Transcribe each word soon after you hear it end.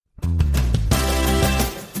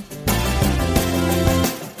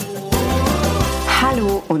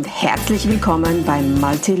und herzlich willkommen bei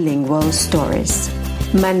Multilingual Stories.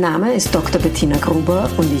 Mein Name ist Dr. Bettina Gruber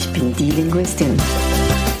und ich bin die Linguistin.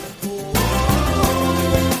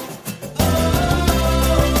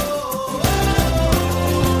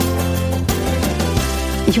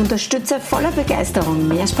 Ich unterstütze voller Begeisterung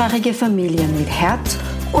mehrsprachige Familien mit Herz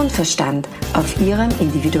und Verstand auf ihrem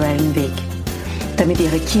individuellen Weg, damit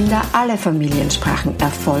ihre Kinder alle Familiensprachen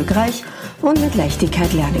erfolgreich und mit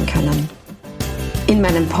Leichtigkeit lernen können. In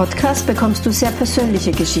meinem Podcast bekommst du sehr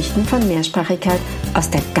persönliche Geschichten von Mehrsprachigkeit aus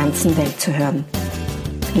der ganzen Welt zu hören.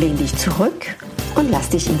 Lehn dich zurück und lass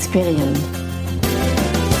dich inspirieren.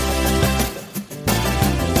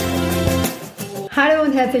 Hallo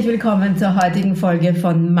und herzlich willkommen zur heutigen Folge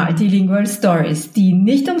von Multilingual Stories, die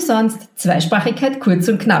nicht umsonst Zweisprachigkeit kurz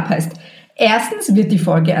und knapp heißt. Erstens wird die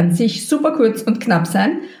Folge an sich super kurz und knapp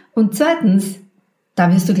sein und zweitens,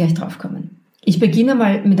 da wirst du gleich drauf kommen. Ich beginne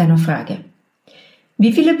mal mit einer Frage.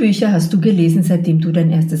 Wie viele Bücher hast du gelesen, seitdem du dein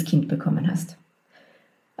erstes Kind bekommen hast?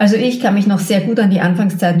 Also ich kann mich noch sehr gut an die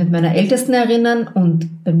Anfangszeit mit meiner Ältesten erinnern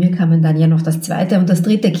und bei mir kamen dann ja noch das zweite und das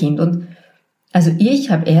dritte Kind. Und also ich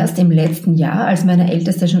habe erst im letzten Jahr, als meine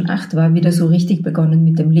Älteste schon 8 war, wieder so richtig begonnen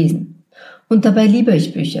mit dem Lesen. Und dabei liebe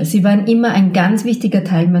ich Bücher. Sie waren immer ein ganz wichtiger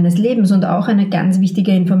Teil meines Lebens und auch eine ganz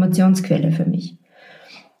wichtige Informationsquelle für mich.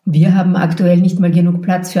 Wir haben aktuell nicht mal genug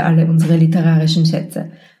Platz für alle unsere literarischen Schätze.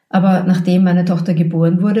 Aber nachdem meine Tochter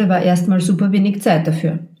geboren wurde, war erstmal super wenig Zeit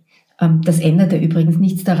dafür. Das änderte übrigens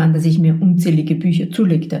nichts daran, dass ich mir unzählige Bücher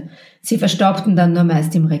zulegte. Sie verstaubten dann nur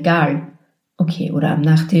meist im Regal. Okay, oder am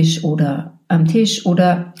Nachttisch oder am Tisch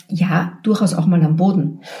oder ja, durchaus auch mal am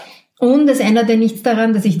Boden. Und es änderte nichts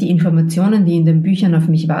daran, dass ich die Informationen, die in den Büchern auf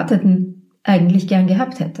mich warteten, eigentlich gern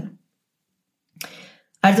gehabt hätte.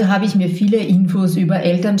 Also habe ich mir viele Infos über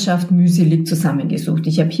Elternschaft mühselig zusammengesucht.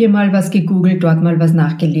 Ich habe hier mal was gegoogelt, dort mal was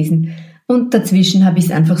nachgelesen und dazwischen habe ich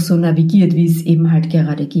es einfach so navigiert, wie es eben halt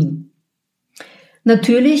gerade ging.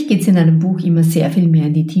 Natürlich geht es in einem Buch immer sehr viel mehr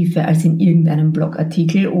in die Tiefe als in irgendeinem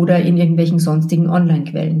Blogartikel oder in irgendwelchen sonstigen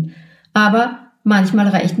Online-Quellen. Aber manchmal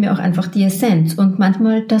reicht mir auch einfach die Essenz und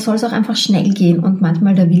manchmal, da soll es auch einfach schnell gehen und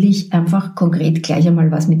manchmal, da will ich einfach konkret gleich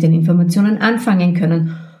einmal was mit den Informationen anfangen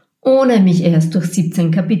können, ohne mich erst durch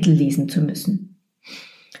 17 Kapitel lesen zu müssen.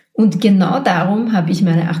 Und genau darum habe ich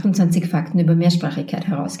meine 28 Fakten über Mehrsprachigkeit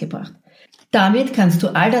herausgebracht. Damit kannst du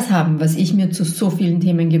all das haben, was ich mir zu so vielen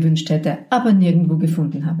Themen gewünscht hätte, aber nirgendwo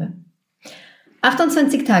gefunden habe.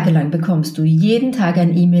 28 Tage lang bekommst du jeden Tag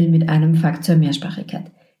ein E-Mail mit einem Fakt zur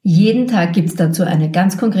Mehrsprachigkeit. Jeden Tag gibt's dazu eine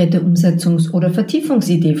ganz konkrete Umsetzungs- oder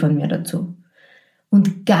Vertiefungsidee von mir dazu.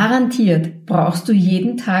 Und garantiert brauchst du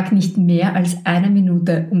jeden Tag nicht mehr als 1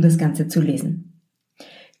 Minute, um das Ganze zu lesen.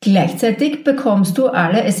 Gleichzeitig bekommst du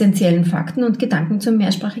alle essentiellen Fakten und Gedanken zum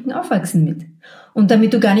mehrsprachigen Aufwachsen mit. Und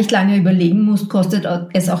damit du gar nicht lange überlegen musst, kostet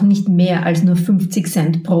es auch nicht mehr als nur 50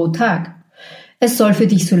 Cent pro Tag. Es soll für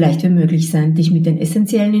dich so leicht wie möglich sein, dich mit den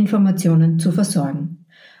essentiellen Informationen zu versorgen.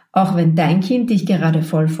 Auch wenn dein Kind dich gerade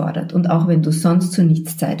voll fordert und auch wenn du sonst zu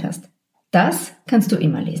nichts Zeit hast. Das kannst du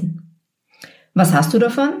immer lesen. Was hast du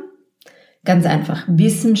davon? Ganz einfach,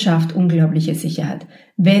 Wissen schafft unglaubliche Sicherheit.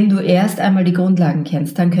 Wenn du erst einmal die Grundlagen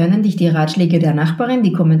kennst, dann können dich die Ratschläge der Nachbarin,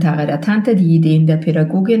 die Kommentare der Tante, die Ideen der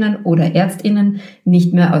Pädagoginnen oder ÄrztInnen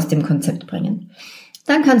nicht mehr aus dem Konzept bringen.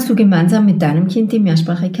 Dann kannst du gemeinsam mit deinem Kind die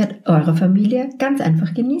Mehrsprachigkeit eurer Familie ganz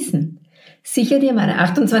einfach genießen. Sichere dir meine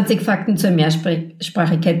 28 Fakten zur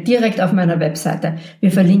Mehrsprachigkeit direkt auf meiner Webseite.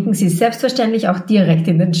 Wir verlinken sie selbstverständlich auch direkt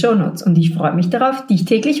in den Shownotes und ich freue mich darauf, dich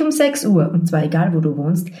täglich um 6 Uhr, und zwar egal wo du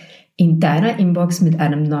wohnst, in deiner Inbox mit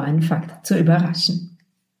einem neuen Fakt zu überraschen.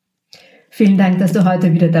 Vielen Dank, dass du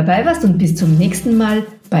heute wieder dabei warst und bis zum nächsten Mal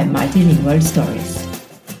bei Multilingual Stories.